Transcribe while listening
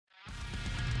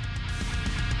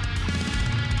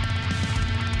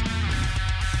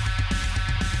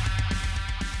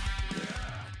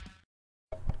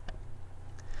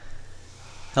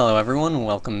Hello everyone,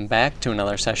 welcome back to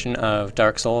another session of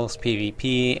Dark Souls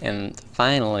PvP, and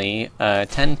finally,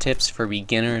 10 tips for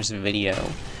beginners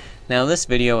video. Now this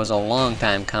video was a long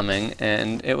time coming,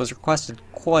 and it was requested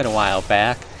quite a while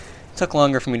back. It took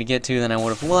longer for me to get to than I would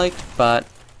have liked, but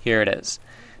here it is.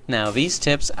 Now these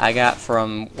tips I got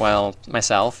from, well,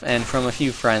 myself, and from a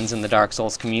few friends in the Dark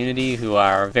Souls community who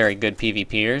are very good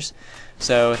PvPers.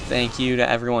 So thank you to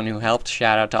everyone who helped.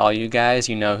 Shout out to all you guys,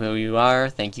 you know who you are,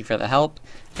 thank you for the help.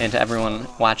 And to everyone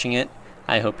watching it,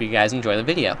 I hope you guys enjoy the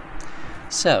video.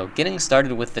 So, getting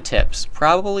started with the tips.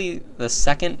 Probably the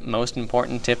second most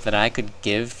important tip that I could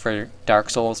give for Dark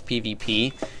Souls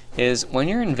PvP is when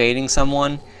you're invading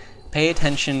someone, pay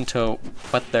attention to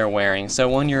what they're wearing. So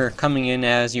when you're coming in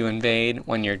as you invade,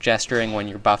 when you're gesturing, when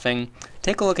you're buffing,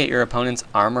 take a look at your opponent's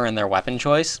armor and their weapon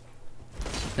choice.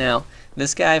 Now,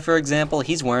 this guy, for example,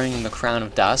 he's wearing the Crown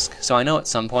of Dusk, so I know at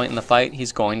some point in the fight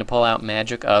he's going to pull out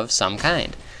magic of some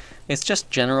kind. It's just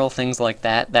general things like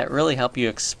that that really help you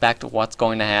expect what's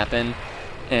going to happen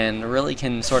and really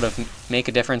can sort of make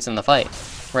a difference in the fight.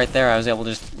 Right there I was able to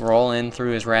just roll in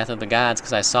through his Wrath of the Gods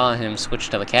because I saw him switch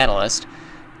to the Catalyst,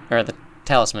 or the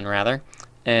Talisman rather,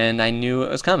 and I knew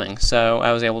it was coming, so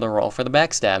I was able to roll for the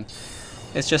backstab.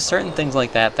 It's just certain things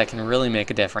like that that can really make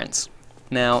a difference.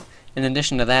 Now, in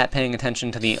addition to that, paying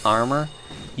attention to the armor,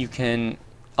 you can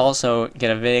also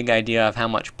get a vague idea of how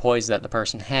much poise that the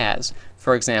person has.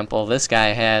 For example, this guy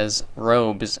has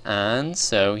robes on,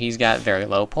 so he's got very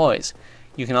low poise.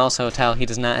 You can also tell he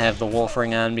does not have the wolf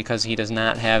ring on because he does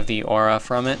not have the aura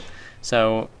from it,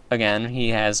 so again, he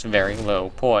has very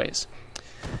low poise.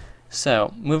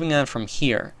 So, moving on from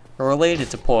here, related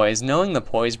to poise, knowing the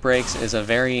poise breaks is a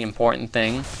very important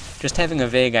thing. Just having a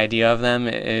vague idea of them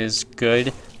is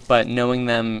good, but knowing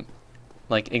them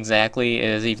like exactly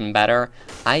is even better.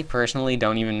 I personally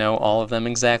don't even know all of them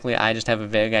exactly. I just have a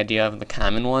vague idea of the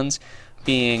common ones,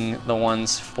 being the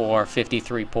ones for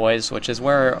 53 poise, which is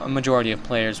where a majority of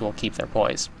players will keep their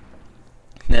poise.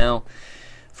 Now,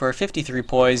 for 53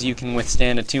 poise, you can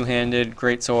withstand a two-handed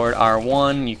greatsword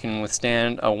R1, you can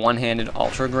withstand a one-handed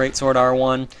ultra greatsword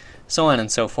R1, so on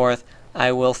and so forth.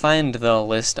 I will find the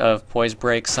list of poise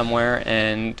breaks somewhere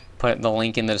and put the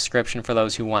link in the description for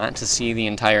those who want to see the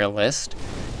entire list,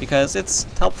 because it's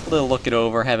helpful to look it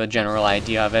over, have a general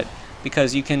idea of it,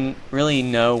 because you can really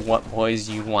know what poise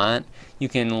you want. You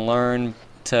can learn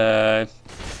to,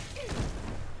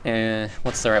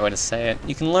 what's the right way to say it?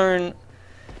 You can learn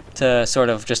to sort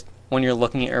of just, when you're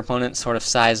looking at your opponent, sort of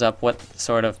size up what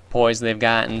sort of poise they've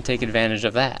got and take advantage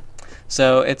of that.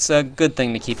 So it's a good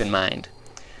thing to keep in mind.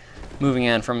 Moving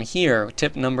on from here,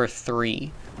 tip number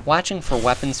 3. Watching for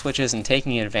weapon switches and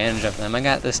taking advantage of them. I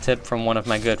got this tip from one of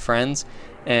my good friends,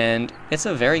 and it's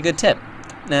a very good tip.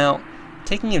 Now,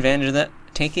 taking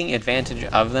advantage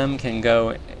of them can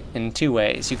go in two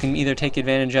ways. You can either take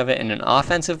advantage of it in an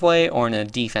offensive way or in a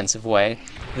defensive way.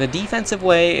 The defensive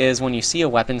way is when you see a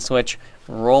weapon switch,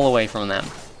 roll away from them.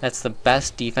 That's the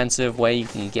best defensive way you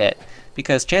can get,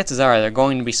 because chances are they're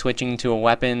going to be switching to a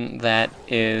weapon that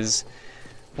is,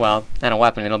 well, not a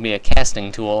weapon, it'll be a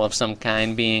casting tool of some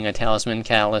kind, being a Talisman,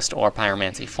 Catalyst, or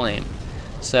Pyromancy Flame.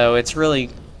 So it's really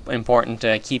important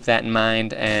to keep that in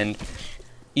mind, and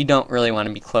you don't really want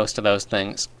to be close to those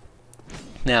things.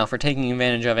 Now, for taking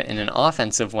advantage of it in an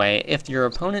offensive way, if your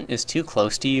opponent is too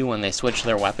close to you when they switch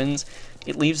their weapons,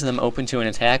 it leaves them open to an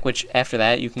attack, which after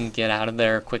that you can get out of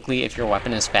there quickly if your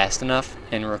weapon is fast enough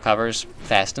and recovers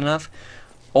fast enough,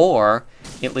 or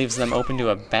it leaves them open to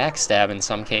a backstab in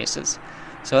some cases.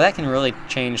 So that can really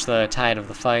change the tide of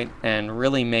the fight and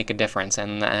really make a difference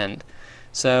in the end.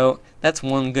 So that's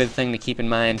one good thing to keep in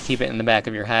mind, keep it in the back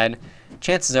of your head.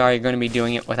 Chances are you're going to be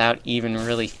doing it without even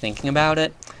really thinking about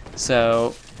it,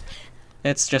 so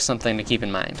it's just something to keep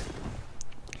in mind.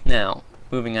 Now,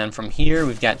 moving on from here,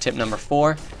 we've got tip number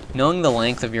 4. Knowing the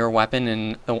length of your weapon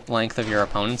and the length of your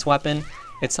opponent's weapon,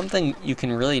 it's something you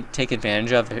can really take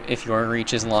advantage of if your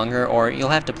reach is longer, or you'll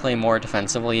have to play more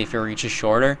defensively if your reach is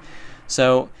shorter.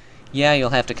 So, yeah, you'll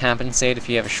have to compensate if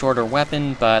you have a shorter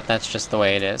weapon, but that's just the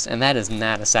way it is. And that is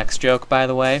not a sex joke, by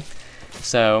the way.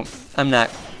 So,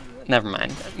 never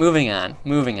mind. Moving on.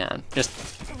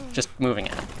 Just moving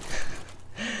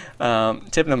on.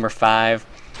 Tip number 5.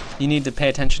 You need to pay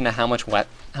attention to how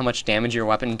much damage your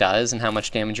weapon does and how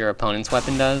much damage your opponent's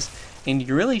weapon does. And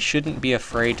you really shouldn't be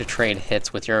afraid to trade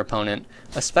hits with your opponent,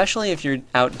 especially if you're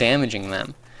out damaging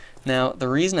them. Now, the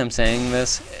reason I'm saying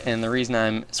this, and the reason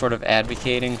I'm sort of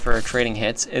advocating for trading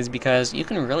hits, is because you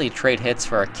can really trade hits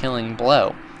for a killing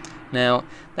blow. Now,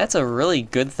 that's a really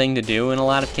good thing to do in a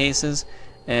lot of cases,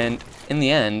 and in the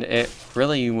end, it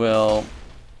really will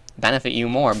benefit you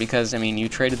more, because I mean, you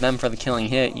traded them for the killing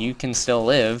hit. You can still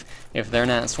live if they're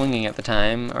not swinging at the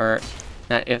time, or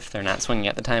not if they're not swinging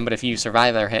at the time, but if you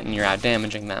survive their hit and you're out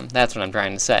damaging them. That's what I'm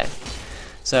trying to say.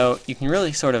 So you can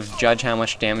really sort of judge how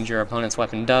much damage your opponent's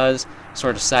weapon does,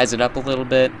 sort of size it up a little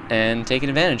bit, and take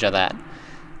advantage of that.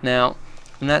 Now,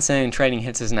 I'm not saying trading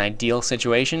hits is an ideal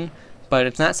situation, but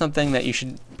it's not something that you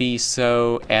should be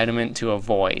so adamant to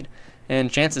avoid. And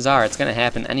chances are it's going to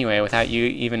happen anyway without you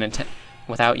even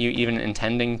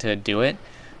intending to do it.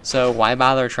 So why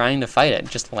bother trying to fight it?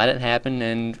 Just let it happen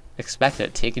and expect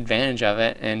it. Take advantage of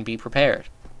it and be prepared.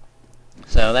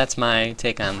 So that's my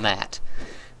take on that.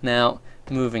 Now,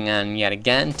 moving on yet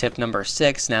again, tip number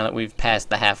 6, now that we've passed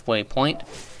the halfway point.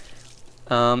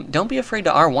 Don't be afraid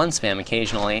to R1 spam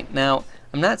occasionally. Now,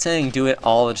 I'm not saying do it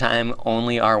all the time,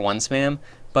 only R1 spam,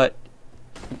 but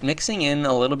mixing in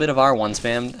a little bit of R1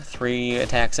 spam, 3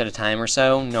 attacks at a time or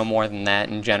so, no more than that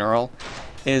in general,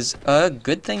 is a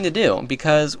good thing to do,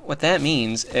 because what that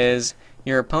means is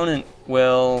your opponent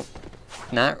will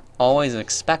not always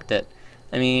expect it.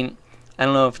 I mean, I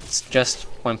don't know if it's just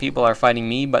when people are fighting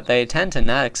me, but they tend to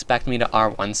not expect me to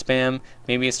R1 spam.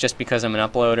 Maybe it's just because I'm an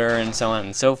uploader and so on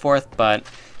and so forth, but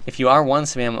if you R1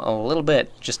 spam a little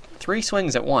bit, just 3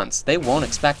 swings at once, they won't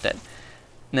expect it.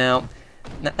 Now,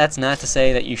 that's not to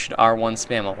say that you should R1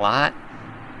 spam a lot.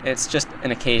 It's just an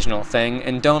occasional thing,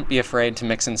 and don't be afraid to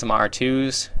mix in some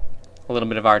R2s, a little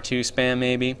bit of R2 spam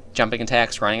maybe. Jumping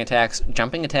attacks, running attacks.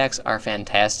 Jumping attacks are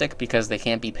fantastic because they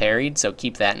can't be parried, so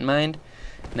keep that in mind.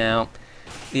 Now,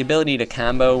 the ability to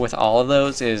combo with all of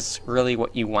those is really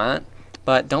what you want,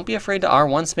 but don't be afraid to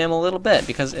R1 spam a little bit,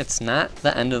 because it's not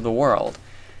the end of the world.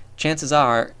 Chances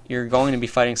are you're going to be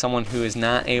fighting someone who is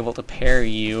not able to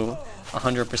parry you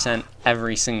 100%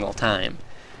 every single time.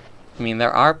 I mean,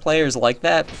 there are players like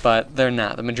that, but they're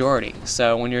not the majority.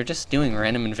 So when you're just doing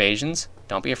random invasions,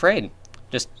 don't be afraid.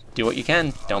 Just do what you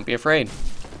can. Don't be afraid.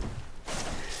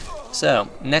 So,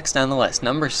 next on the list,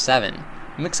 number 7.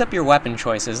 Mix up your weapon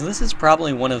choices. This is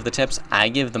probably one of the tips I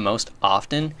give the most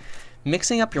often.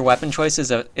 Mixing up your weapon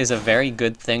choices is a very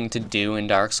good thing to do in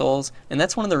Dark Souls, and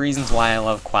that's one of the reasons why I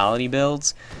love quality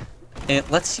builds. It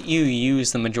lets you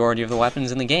use the majority of the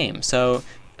weapons in the game, so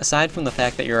aside from the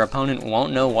fact that your opponent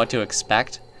won't know what to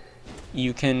expect,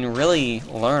 you can really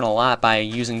learn a lot by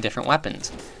using different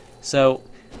weapons. So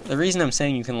the reason I'm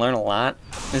saying you can learn a lot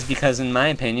is because in my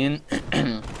opinion,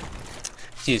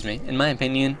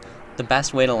 the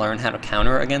best way to learn how to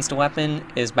counter against a weapon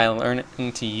is by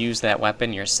learning to use that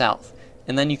weapon yourself.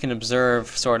 And then you can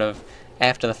observe, sort of,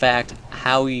 after the fact,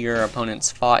 how your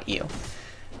opponents fought you.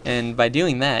 And by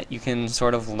doing that, you can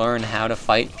sort of learn how to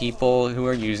fight people who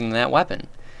are using that weapon.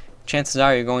 Chances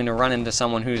are you're going to run into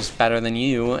someone who's better than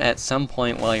you at some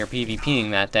point while you're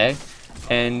PvPing that day,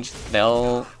 and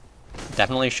they'll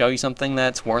definitely show you something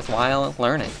that's worthwhile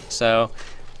learning. So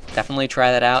definitely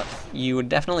try that out. You would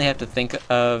definitely have to think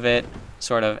of it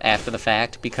sort of after the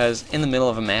fact, because in the middle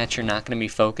of a match you're not going to be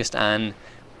focused on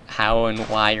how and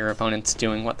why your opponent's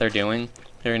doing what they're doing.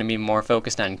 They're going to be more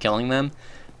focused on killing them.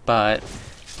 But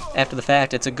after the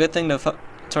fact, it's a good thing to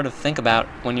sort of think about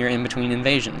when you're in between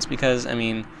invasions, because, I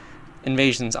mean,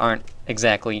 invasions aren't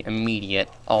exactly immediate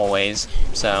always,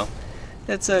 so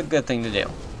it's a good thing to do.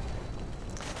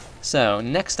 So,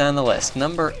 next on the list,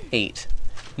 number 8.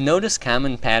 Notice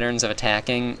common patterns of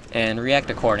attacking and react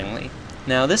accordingly.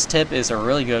 Now, this tip is a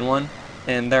really good one,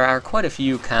 and there are quite a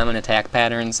few common attack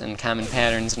patterns and common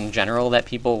patterns in general that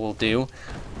people will do.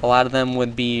 A lot of them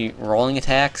would be rolling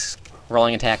attack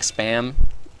spam,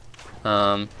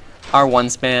 R1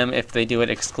 spam. If they do it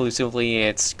exclusively,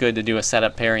 it's good to do a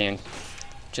setup parry and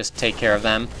just take care of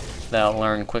them. They'll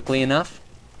learn quickly enough.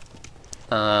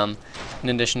 In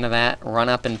addition to that, run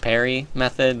up and parry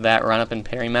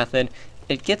method,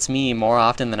 it gets me more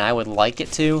often than I would like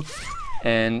it to,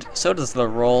 and so does the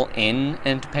roll in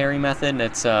and parry method.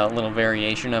 It's a little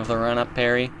variation of the run up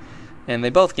parry, and they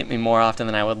both get me more often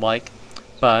than I would like.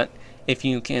 But if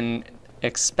you can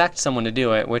expect someone to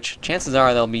do it, which chances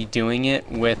are they'll be doing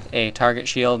it with a target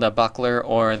shield, a buckler,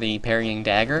 or the parrying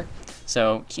dagger,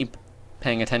 so keep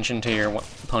paying attention to your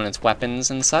opponent's weapons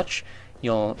and such.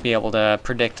 You'll be able to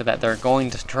predict that they're going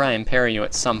to try and parry you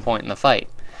at some point in the fight.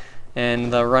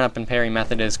 And the run up and parry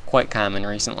method is quite common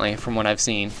recently from what I've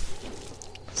seen.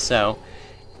 So,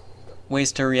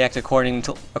 ways to react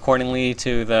accordingly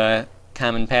to the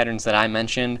common patterns that I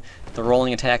mentioned. The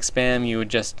rolling attack spam, you would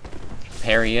just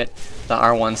parry it. The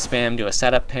R1 spam, do a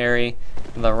setup parry.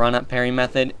 The run up parry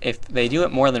method, if they do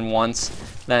it more than once,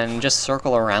 then just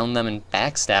circle around them and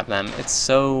backstab them. It's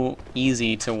so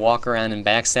easy to walk around and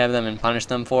backstab them and punish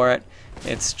them for it.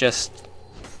 It's just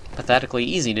pathetically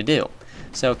easy to do.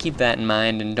 So keep that in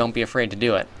mind and don't be afraid to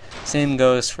do it. Same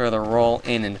goes for the roll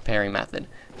in and parry method.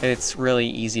 It's really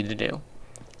easy to do.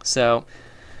 So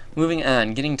moving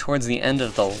on, getting towards the end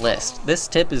of the list. This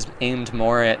tip is aimed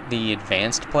more at the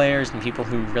advanced players and people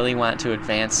who really want to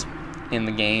advance in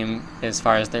the game as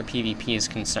far as their PvP is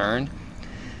concerned.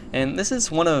 And this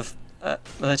is one of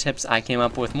the tips I came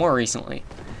up with more recently.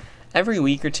 Every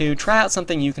week or two, try out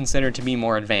something you consider to be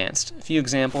more advanced. A few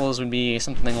examples would be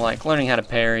something like learning how to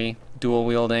parry, dual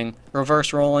wielding,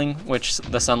 reverse rolling, which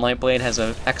the Sunlight Blade has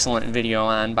an excellent video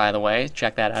on, by the way.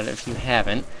 Check that out if you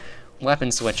haven't.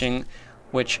 Weapon switching,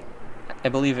 which I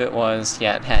believe it was,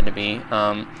 yeah, it had to be.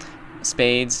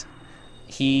 Spades.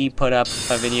 He put up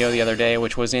a video the other day,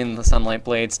 which was in the Sunlight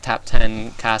Blade's top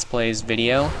 10 cosplays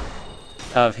video,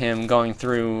 of him going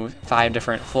through 5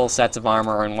 different full sets of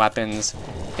armor and weapons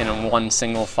in one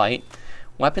single fight.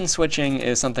 Weapon switching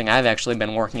is something I've actually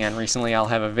been working on recently. I'll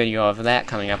have a video of that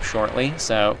coming up shortly,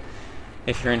 so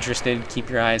if you're interested, keep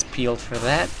your eyes peeled for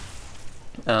that.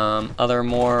 Other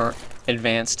more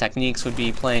advanced techniques would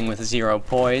be playing with zero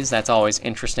poise. That's always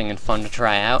interesting and fun to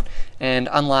try out. And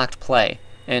unlocked play,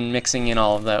 and mixing in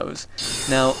all of those.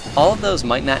 Now, all of those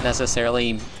might not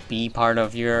necessarily be part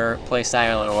of your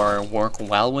playstyle or work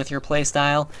well with your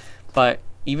playstyle, but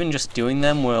even just doing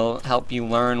them will help you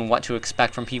learn what to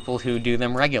expect from people who do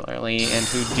them regularly and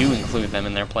who do include them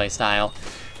in their playstyle.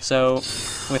 So,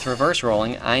 with reverse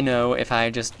rolling, I know if I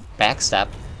just backstep,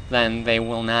 then they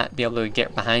will not be able to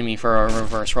get behind me for a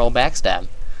reverse roll backstab.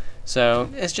 So,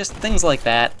 it's just things like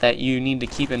that that you need to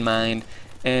keep in mind,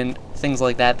 and things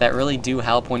like that that really do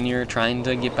help when you're trying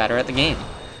to get better at the game.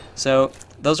 So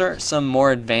those are some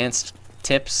more advanced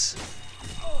tips,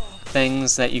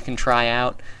 things that you can try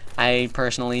out. I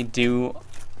personally do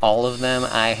all of them.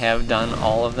 I have done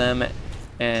all of them,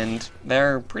 and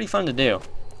they're pretty fun to do.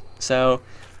 So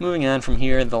moving on from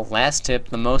here, the last tip,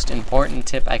 the most important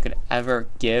tip I could ever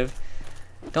give: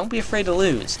 don't be afraid to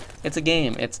lose. It's a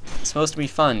game. It's supposed to be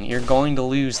fun. You're going to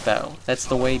lose, though. That's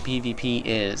the way PvP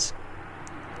is.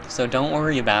 So don't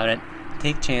worry about it.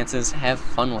 Take chances. Have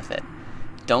fun with it.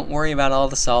 Don't worry about all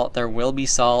the salt. There will be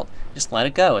salt. Just let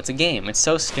it go. It's a game. It's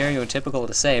so stereotypical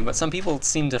to say, but some people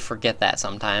seem to forget that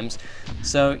sometimes.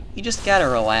 So you just gotta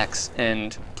relax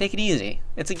and take it easy.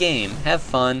 It's a game. Have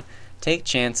fun. Take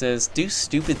chances. Do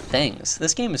stupid things.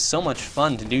 This game is so much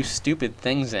fun to do stupid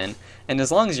things in, and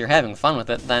as long as you're having fun with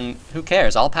it, then who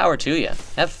cares? All power to you.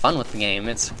 Have fun with the game.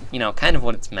 It's, you know, kind of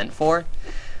what it's meant for.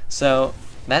 So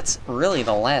that's really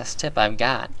the last tip I've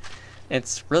got.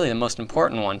 It's really the most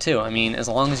important one, too. I mean, as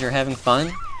long as you're having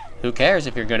fun, who cares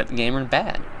if you're good at the game or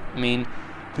bad? I mean,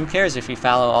 who cares if you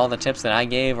follow all the tips that I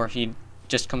gave or if you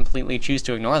just completely choose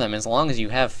to ignore them, as long as you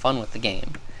have fun with the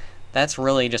game. That's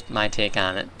really just my take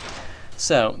on it.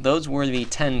 So, those were the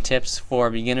 10 tips for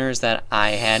beginners that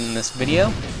I had in this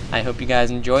video. I hope you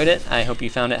guys enjoyed it. I hope you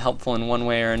found it helpful in one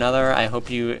way or another. I hope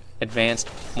you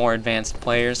more advanced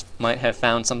players might have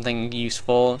found something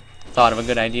useful, thought of a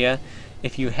good idea.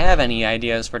 If you have any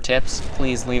ideas for tips,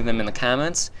 please leave them in the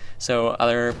comments so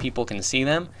other people can see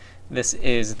them. This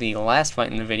is the last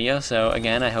fight in the video, so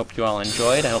again, I hope you all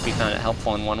enjoyed. I hope you found it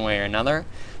helpful in one way or another.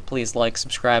 Please like,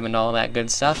 subscribe, and all that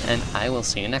good stuff, and I will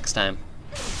see you next time.